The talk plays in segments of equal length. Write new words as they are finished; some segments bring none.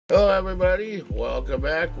Hello everybody, welcome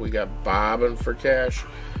back. We got Bobbin for cash.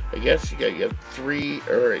 I guess you gotta get you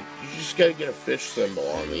just gotta get a fish symbol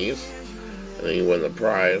on these. And then you win the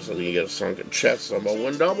prize, and then you get a sunken chest symbol,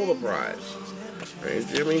 win double the prize. Right,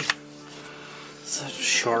 Jimmy? Is that a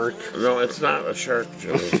shark? No, it's not a shark,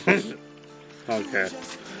 Jimmy. Okay.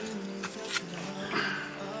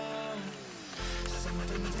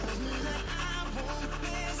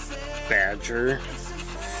 Badger,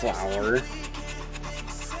 flower,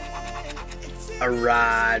 a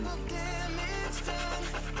rod,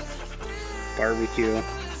 barbecue,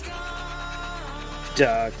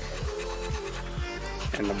 duck,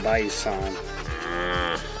 and the bison.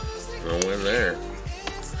 No win there.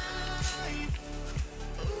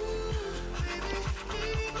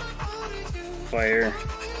 Fire,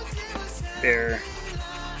 bear,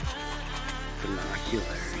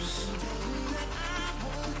 binoculars,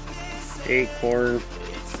 acorn,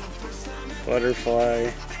 butterfly,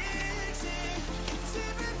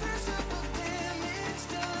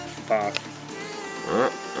 pop.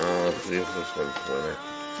 Let's see if this one's winner.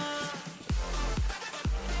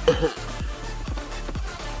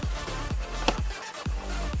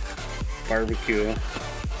 Barbecue,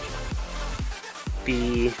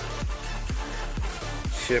 bee,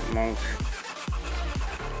 chipmunk,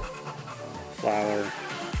 flower,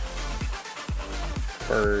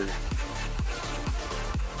 bird,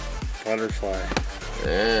 butterfly.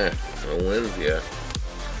 Yeah, no wins yet.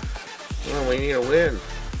 Well, we need a win.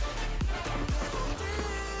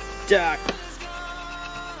 Duck,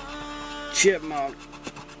 chipmunk,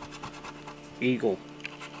 eagle,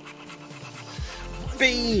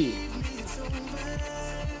 bee,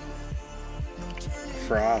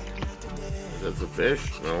 frog. That's a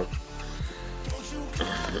fish? No. I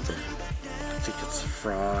think it's a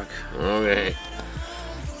frog. Okay.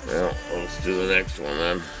 Well, let's do the next one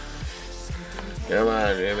then. Come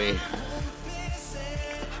on, Jimmy.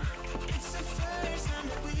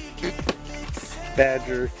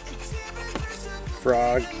 Badger,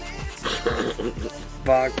 frog,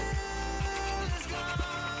 buck,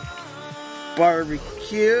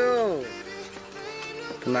 barbecue,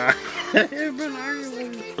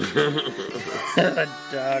 binoculars,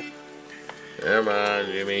 duck. Come on,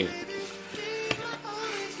 Jimmy.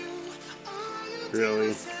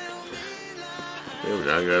 Really? You've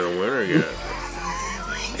not got a winner yet.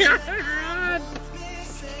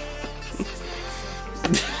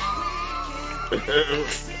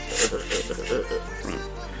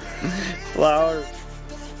 Flower,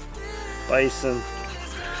 bison,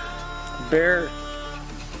 bear,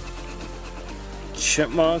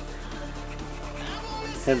 chipmunk,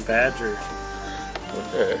 and badger.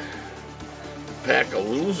 What the pack of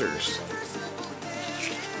losers.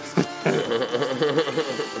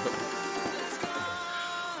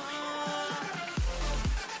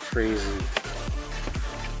 Crazy.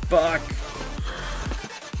 Buck.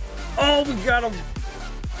 Oh, we got him.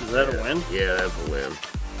 Is that a win? Yeah, that's a win.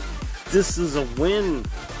 This is a win.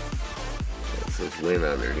 It says win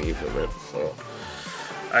underneath of it, so.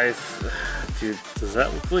 Dude, does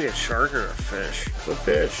that look like a shark or a fish? It's a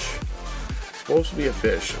fish. It's supposed to be a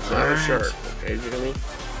fish. It's not a shark. Okay, Jimmy?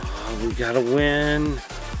 Oh, we got a win.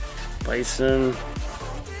 Bison.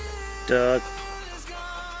 Duck.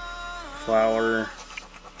 Flower.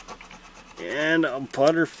 And a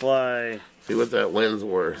butterfly. See what that win's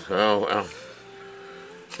worth. Oh, well.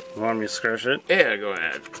 You want me to scratch it? Yeah, go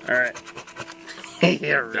ahead. Alright.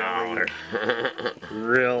 Yeah, really?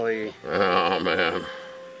 Really? Oh, man.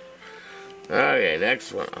 Okay,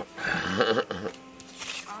 next one up.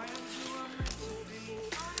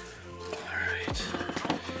 Alright.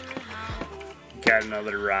 Got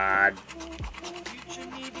another rod.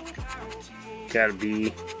 Got a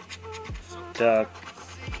bee. Duck.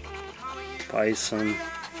 Bison.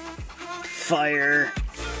 Fire.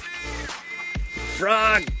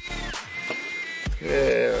 Frog.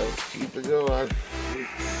 Yeah, let's keep it going.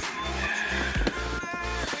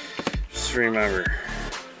 Just remember.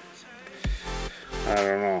 I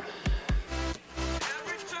don't know.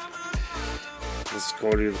 Let's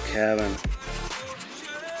go to the cabin.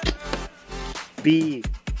 Bee.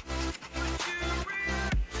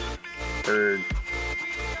 Bird.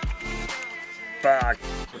 Buck.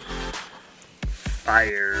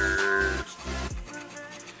 Fire.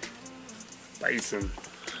 Bison.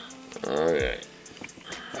 Okay.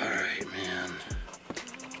 Alright, man.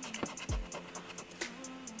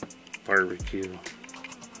 Barbecue.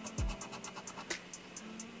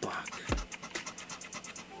 Buck.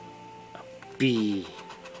 A bee.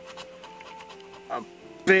 A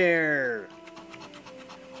bear.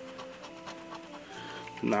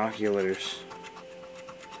 Binoculars.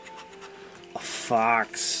 A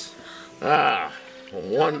fox. Ah,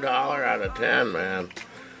 $1 out of 10, man.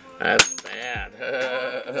 That's bad.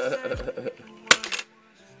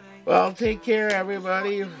 Well, take care,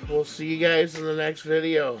 everybody. We'll see you guys in the next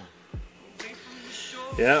video.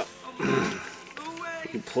 Yep.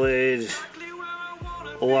 We played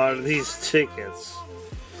a lot of these tickets.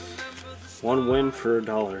 One win for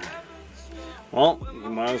 $1. Well, you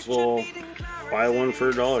might as well buy one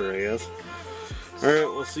for $1, I guess. Alright,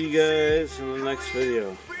 we'll see you guys in the next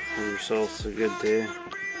video. Have yourselves a good day.